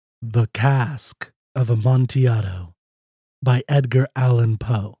The Cask of Amontillado by Edgar Allan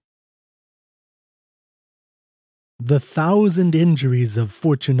Poe. The 1,000 injuries of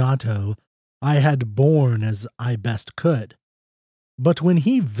Fortunato I had borne as I best could, but when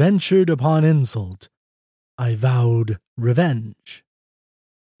he ventured upon insult, I vowed revenge.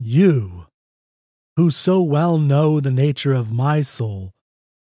 You, who so well know the nature of my soul,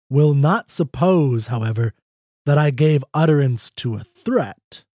 will not suppose, however, that I gave utterance to a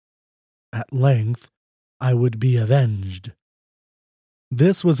threat. At length, I would be avenged.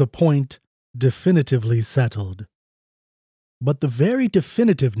 This was a point definitively settled. But the very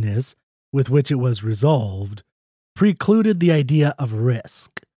definitiveness with which it was resolved precluded the idea of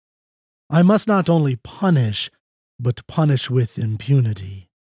risk. I must not only punish, but punish with impunity.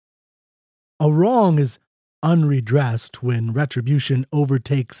 A wrong is unredressed when retribution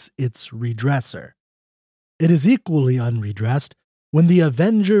overtakes its redresser. It is equally unredressed when the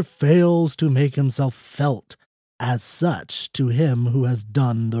avenger fails to make himself felt as such to him who has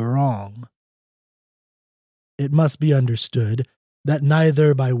done the wrong. It must be understood that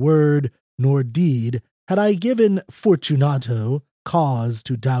neither by word nor deed had I given Fortunato cause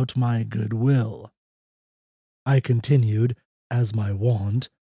to doubt my good will. I continued, as my wont,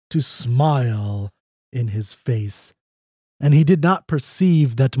 to smile in his face, and he did not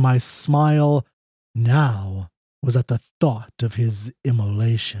perceive that my smile now was at the thought of his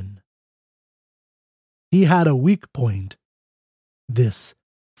immolation. He had a weak point, this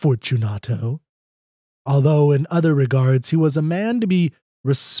Fortunato, although in other regards he was a man to be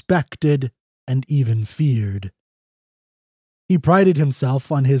respected and even feared. He prided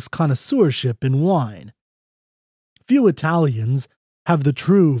himself on his connoisseurship in wine. Few Italians have the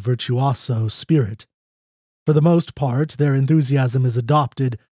true virtuoso spirit. For the most part, their enthusiasm is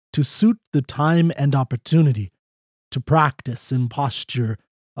adopted to suit the time and opportunity, to practice imposture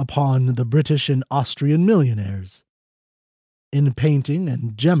upon the British and Austrian millionaires. In painting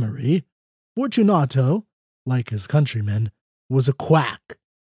and gemmery, Fortunato, like his countrymen, was a quack.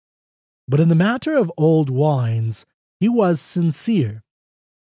 But in the matter of old wines, he was sincere.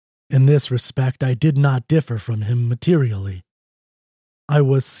 In this respect, I did not differ from him materially. I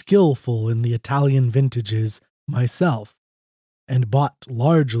was skillful in the Italian vintages myself, and bought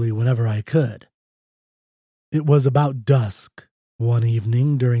largely whenever I could. It was about dusk, one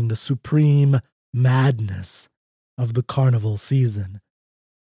evening during the supreme madness of the carnival season,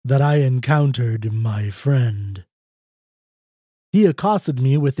 that I encountered my friend. He accosted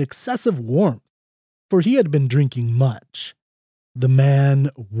me with excessive warmth, for he had been drinking much. The man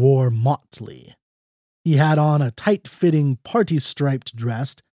wore motley. He had on a tight-fitting party-striped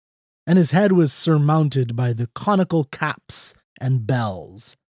dress, and his head was surmounted by the conical caps and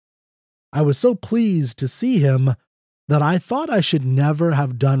bells. I was so pleased to see him that I thought I should never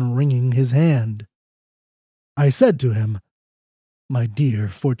have done wringing his hand. I said to him, "My dear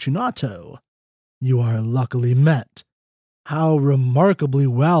Fortunato, you are luckily met. How remarkably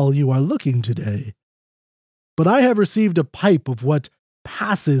well you are looking today. But I have received a pipe of what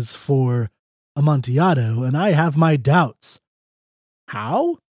passes for Amontillado, and I have my doubts."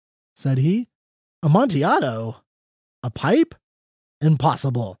 "How?" said he. "Amontillado? A pipe?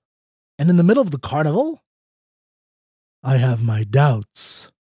 Impossible. And in the middle of the carnival?" "I have my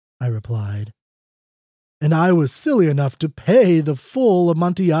doubts," I replied. "And I was silly enough to pay the full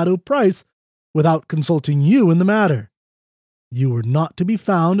Amontillado price without consulting you in the matter. You were not to be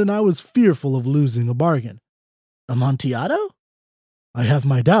found, and I was fearful of losing a bargain. Amontillado? I have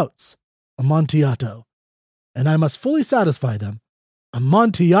my doubts. Amontillado. And I must fully satisfy them.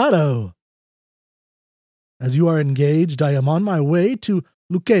 Amontillado! As you are engaged, I am on my way to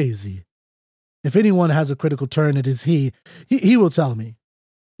Lucchese. If anyone has a critical turn, it is he. He will tell me.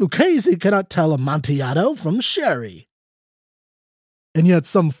 Lucchese cannot tell Amontillado from sherry. And yet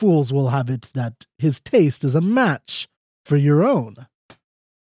some fools will have it that his taste is a match for your own.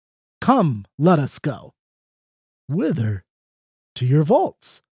 Come, let us go." "Whither?" "To your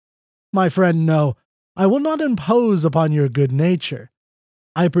vaults." "My friend, no. I will not impose upon your good nature.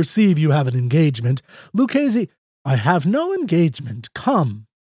 I perceive you have an engagement. Lucchese—" "I have no engagement. Come."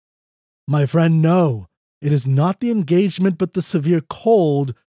 "My friend, no. It is not the engagement, but the severe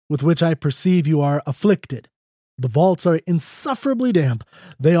cold with which I perceive you are afflicted. The vaults are insufferably damp.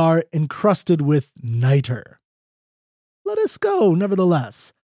 They are encrusted with nitre." "Let us go,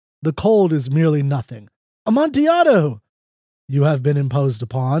 nevertheless. The cold is merely nothing. Amontillado! You have been imposed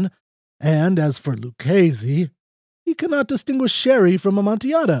upon, and as for Lucchese, he cannot distinguish sherry from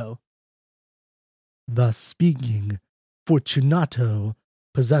Amontillado." Thus speaking, Fortunato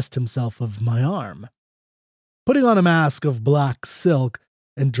possessed himself of my arm. Putting on a mask of black silk,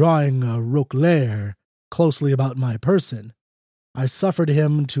 and drawing a roquelaire closely about my person, I suffered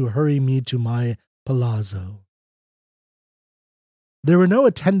him to hurry me to my palazzo. There were no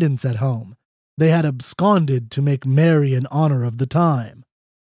attendants at home. They had absconded to make merry in honor of the time.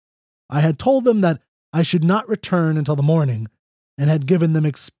 I had told them that I should not return until the morning, and had given them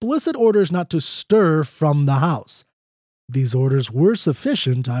explicit orders not to stir from the house. These orders were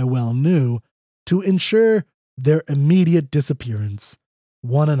sufficient, I well knew, to ensure their immediate disappearance,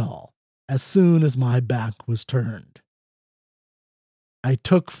 one and all, as soon as my back was turned. I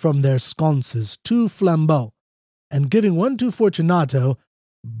took from their sconces 2 flambeaux, and giving one to Fortunato,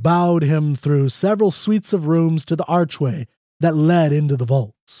 bowed him through several suites of rooms to the archway that led into the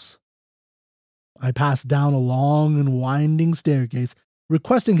vaults. I passed down a long and winding staircase,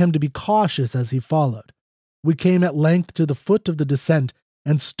 requesting him to be cautious as he followed. We came at length to the foot of the descent,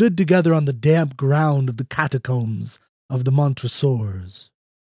 and stood together on the damp ground of the catacombs of the Montresors.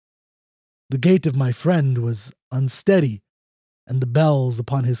 The gait of my friend was unsteady, and the bells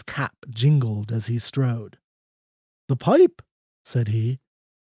upon his cap jingled as he strode. "The pipe?" said he.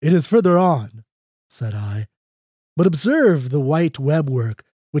 "It is further on," said I. "But observe the white webwork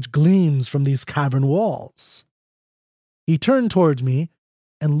which gleams from these cavern walls." He turned toward me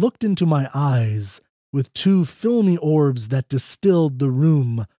and looked into my eyes with 2 filmy orbs that distilled the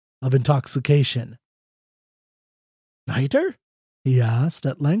rheum of intoxication. "Nitre?" he asked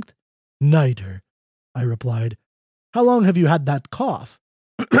at length. "Nitre," I replied. "How long have you had that cough?"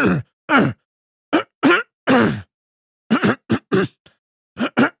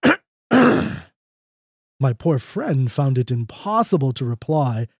 My poor friend found it impossible to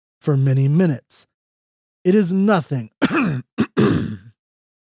reply for many minutes. "It is nothing,"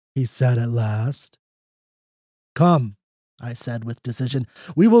 he said at last. "Come," I said with decision,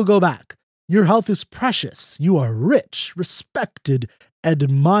 "we will go back. Your health is precious. You are rich, respected,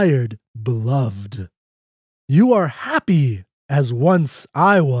 admired, beloved. You are happy as once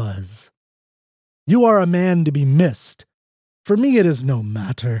I was. You are a man to be missed. For me it is no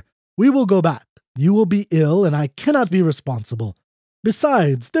matter. We will go back. You will be ill, and I cannot be responsible.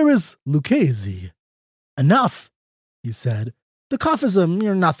 Besides, there is Lucchese." "Enough," he said. "The cough is a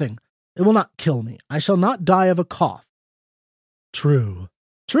mere nothing. It will not kill me. I shall not die of a cough." "True,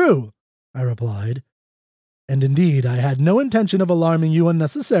 true," I replied. "And indeed I had no intention of alarming you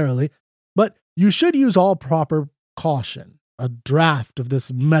unnecessarily, but you should use all proper caution. A draught of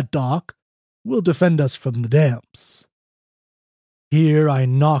this Medoc will defend us from the damps." Here I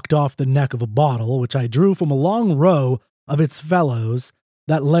knocked off the neck of a bottle, which I drew from a long row of its fellows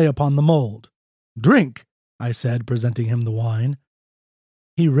that lay upon the mould. "Drink," I said, presenting him the wine.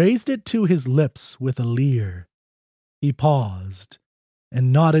 He raised it to his lips with a leer. He paused,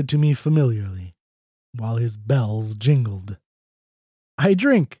 and nodded to me familiarly, while his bells jingled. "I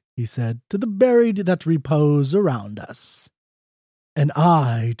drink," he said, "to the buried that repose around us." "And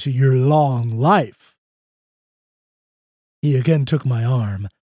I to your long life." He again took my arm,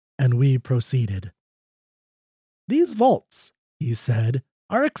 and we proceeded. "These vaults," he said,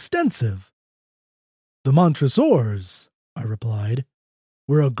 "are extensive." "The Montresors," I replied,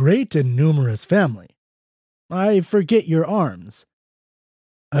 "were a great and numerous family. I forget your arms."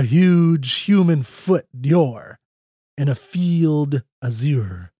 "A huge human foot d'or, in a field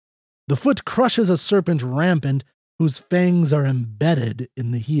azure. The foot crushes a serpent rampant whose fangs are embedded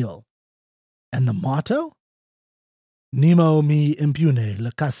in the heel." "And the motto?" "Nemo me impune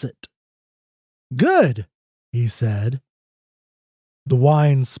lacessit." "Good," he said. The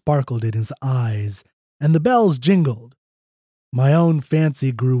wine sparkled in his eyes, and the bells jingled. My own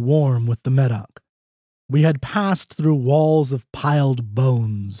fancy grew warm with the Medoc. We had passed through walls of piled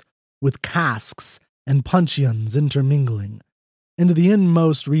bones, with casks and puncheons intermingling, into the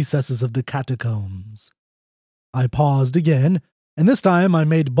inmost recesses of the catacombs. I paused again, and this time I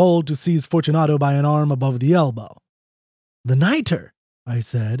made bold to seize Fortunato by an arm above the elbow. "The nitre," I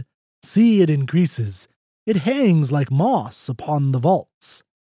said. "See, it increases. It hangs like moss upon the vaults.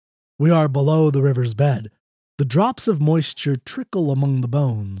 We are below the river's bed. The drops of moisture trickle among the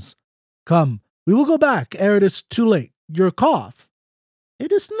bones. Come, we will go back ere it is too late. Your cough."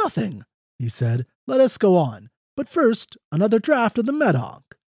 "It is nothing," he said. "Let us go on. But first, another draught of the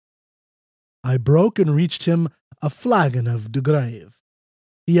Medoc." I broke and reached him a flagon of de Grave.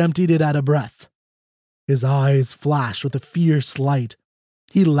 He emptied it at a breath. His eyes flashed with a fierce light.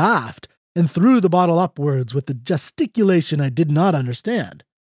 He laughed and threw the bottle upwards with a gesticulation I did not understand.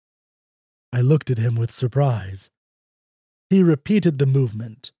 I looked at him with surprise. He repeated the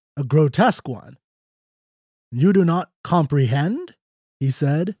movement, a grotesque one. "You do not comprehend?" he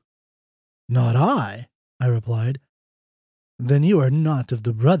said. "Not I," I replied. Then you are not of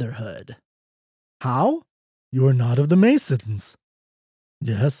the Brotherhood. How? You are not of the Masons.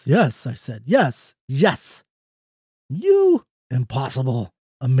 Yes, yes, I said. Yes, yes. You? Impossible.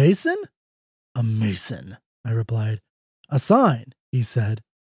 A Mason? A Mason, I replied. A sign, he said.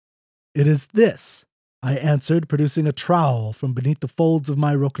 It is this, I answered, producing a trowel from beneath the folds of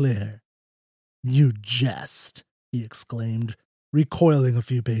my roquelaire. You jest, he exclaimed, recoiling a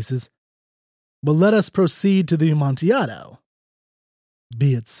few paces. But let us proceed to the Amontillado.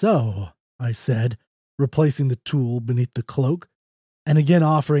 Be it so, I said, replacing the tool beneath the cloak, and again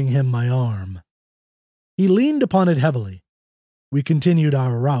offering him my arm. He leaned upon it heavily. We continued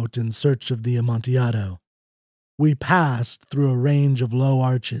our route in search of the Amontillado. We passed through a range of low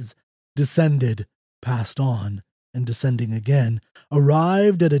arches, descended, passed on, and descending again,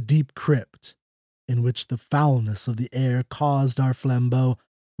 arrived at a deep crypt, in which the foulness of the air caused our flambeau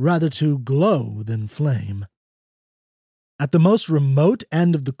rather to glow than flame. At the most remote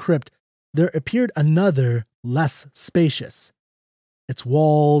end of the crypt there appeared another, less spacious. Its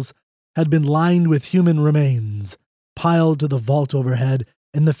walls had been lined with human remains, piled to the vault overhead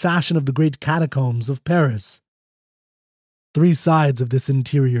in the fashion of the great catacombs of Paris. 3 sides of this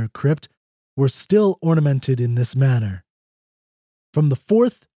interior crypt were still ornamented in this manner. From the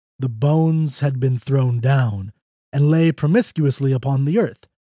 4th, the bones had been thrown down, and lay promiscuously upon the earth,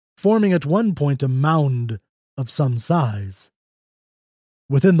 forming at one point a mound of some size.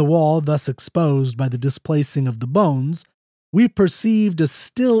 Within the wall thus exposed by the displacing of the bones, we perceived a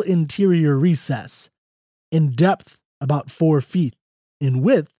still interior recess, in depth about 4 feet, in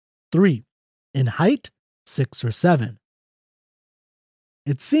width 3, in height 6 or 7.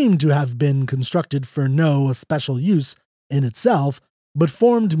 It seemed to have been constructed for no especial use in itself, but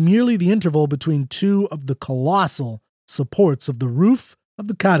formed merely the interval between 2 of the colossal supports of the roof of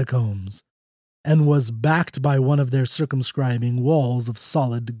the catacombs, and was backed by one of their circumscribing walls of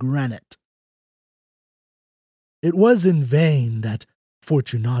solid granite. It was in vain that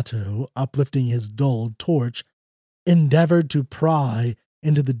Fortunato, uplifting his dull torch, endeavored to pry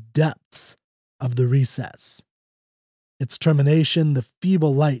into the depths of the recess. Its termination the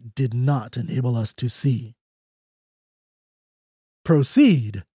feeble light did not enable us to see.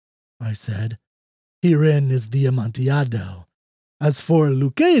 Proceed, I said. Herein is the Amontillado. As for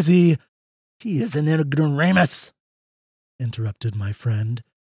Lucchesi, he is an ignoramus, interrupted my friend,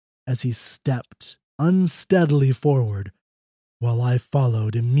 as he stepped unsteadily forward, while I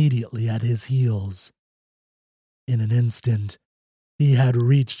followed immediately at his heels. In an instant, he had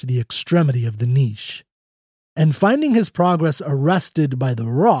reached the extremity of the niche, and finding his progress arrested by the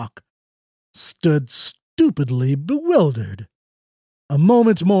rock, stood stupidly bewildered. A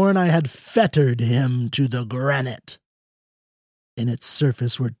moment more and I had fettered him to the granite. In its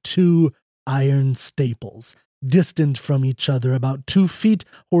surface were 2 iron staples, distant from each other about 2 feet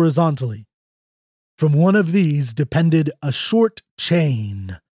horizontally. From one of these depended a short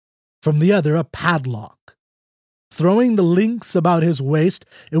chain, from the other a padlock. Throwing the links about his waist,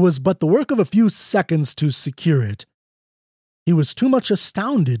 it was but the work of a few seconds to secure it. He was too much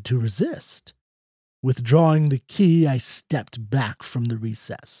astounded to resist. Withdrawing the key, I stepped back from the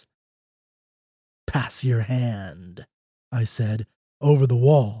recess. Pass your hand, I said, over the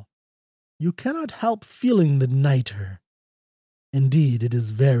wall. You cannot help feeling the nitre. Indeed, it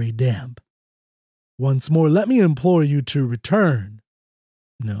is very damp. Once more, let me implore you to return.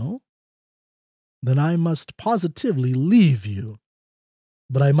 No? Then I must positively leave you.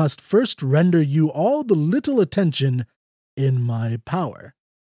 But I must first render you all the little attention in my power.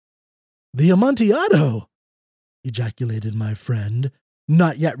 The Amontillado! Ejaculated my friend,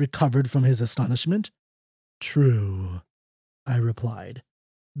 not yet recovered from his astonishment. True, I replied.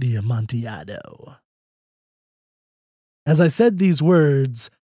 The Amontillado. As I said these words,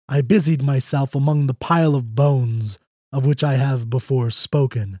 I busied myself among the pile of bones of which I have before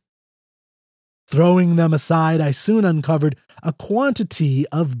spoken. Throwing them aside, I soon uncovered a quantity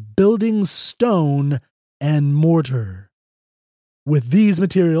of building stone and mortar. With these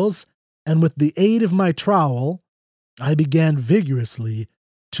materials, and with the aid of my trowel, I began vigorously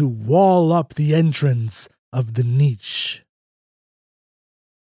to wall up the entrance of the niche.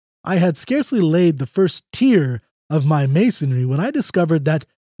 I had scarcely laid the first tier of my masonry when I discovered that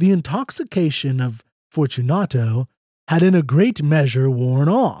the intoxication of Fortunato had in a great measure worn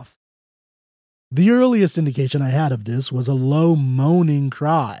off. The earliest indication I had of this was a low moaning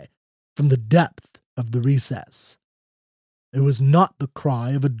cry from the depth of the recess. It was not the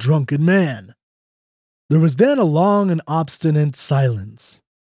cry of a drunken man. There was then a long and obstinate silence.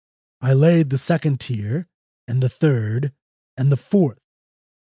 I laid the 2nd tier, and the 3rd, and the 4th,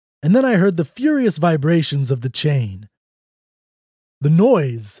 and then I heard the furious vibrations of the chain. The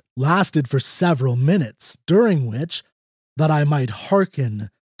noise lasted for several minutes, during which, that I might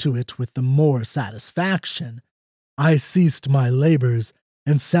hearken to it with the more satisfaction, I ceased my labors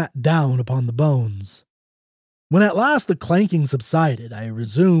and sat down upon the bones. When at last the clanking subsided, I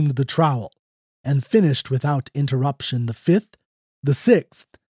resumed the trowel, and finished without interruption the 5th, the 6th,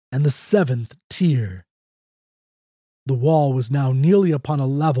 and the 7th tier. The wall was now nearly upon a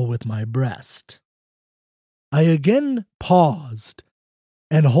level with my breast. I again paused,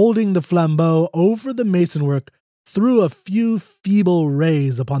 and holding the flambeau over the masonwork, threw a few feeble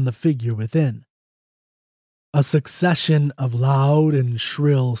rays upon the figure within. A succession of loud and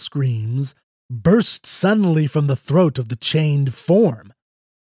shrill screams burst suddenly from the throat of the chained form,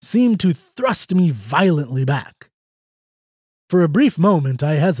 seemed to thrust me violently back. For a brief moment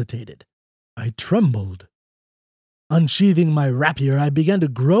I hesitated. I trembled. Unsheathing my rapier, I began to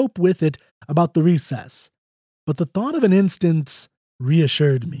grope with it about the recess, but the thought of an instant's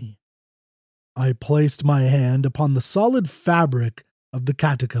reassured me. I placed my hand upon the solid fabric of the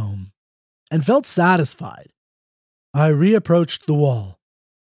catacomb, and felt satisfied. I reapproached the wall.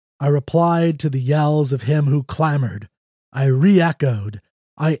 I replied to the yells of him who clamored. I re-echoed.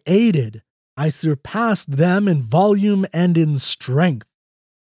 I aided. I surpassed them in volume and in strength.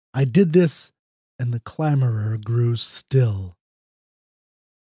 I did this, and the clamorer grew still.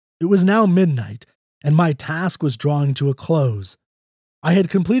 It was now midnight, and my task was drawing to a close. I had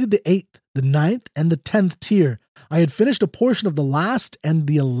completed the 8th, the 9th, and the 10th tier. I had finished a portion of the last and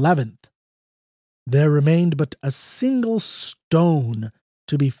the 11th. There remained but a single stone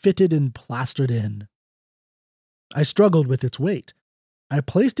to be fitted and plastered in. I struggled with its weight. I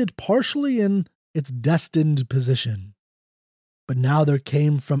placed it partially in its destined position. But now there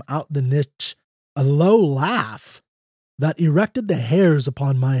came from out the niche a low laugh that erected the hairs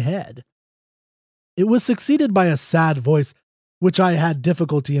upon my head. It was succeeded by a sad voice, which I had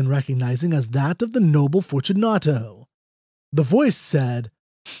difficulty in recognizing as that of the noble Fortunato. The voice said,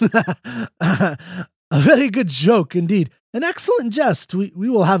 "A very good joke indeed. An excellent jest. We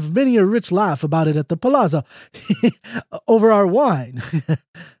will have many a rich laugh about it at the palazzo, over our wine."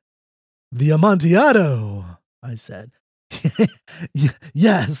 "The Amontillado," I said.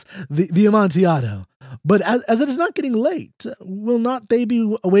 "Yes, the Amontillado. But as it is not getting late, will not they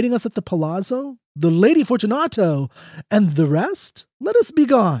be awaiting us at the palazzo? The Lady Fortunato and the rest? Let us be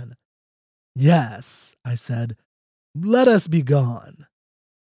gone." "Yes," I said, "let us be gone."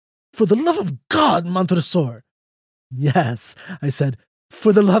 "For the love of God, Montresor!" "Yes," I said,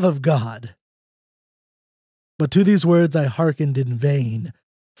 "for the love of God." But to these words I hearkened in vain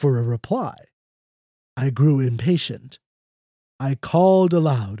for a reply. I grew impatient. I called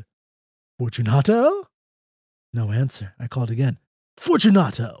aloud, "Fortunato?" No answer. I called again,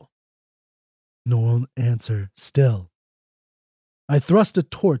 "Fortunato!" No answer still. I thrust a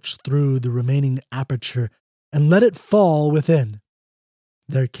torch through the remaining aperture and let it fall within.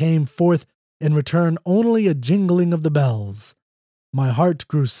 There came forth in return only a jingling of the bells. My heart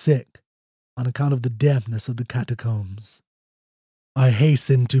grew sick on account of the dampness of the catacombs. I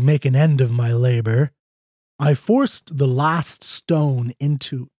hastened to make an end of my labor. I forced the last stone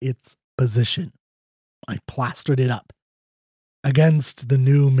into its position. I plastered it up. Against the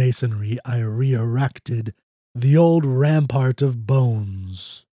new masonry I re-erected the old rampart of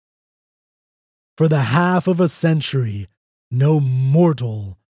bones. For the half of a century, no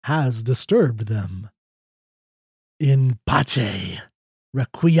mortal has disturbed them. In pace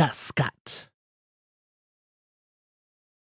requiescat.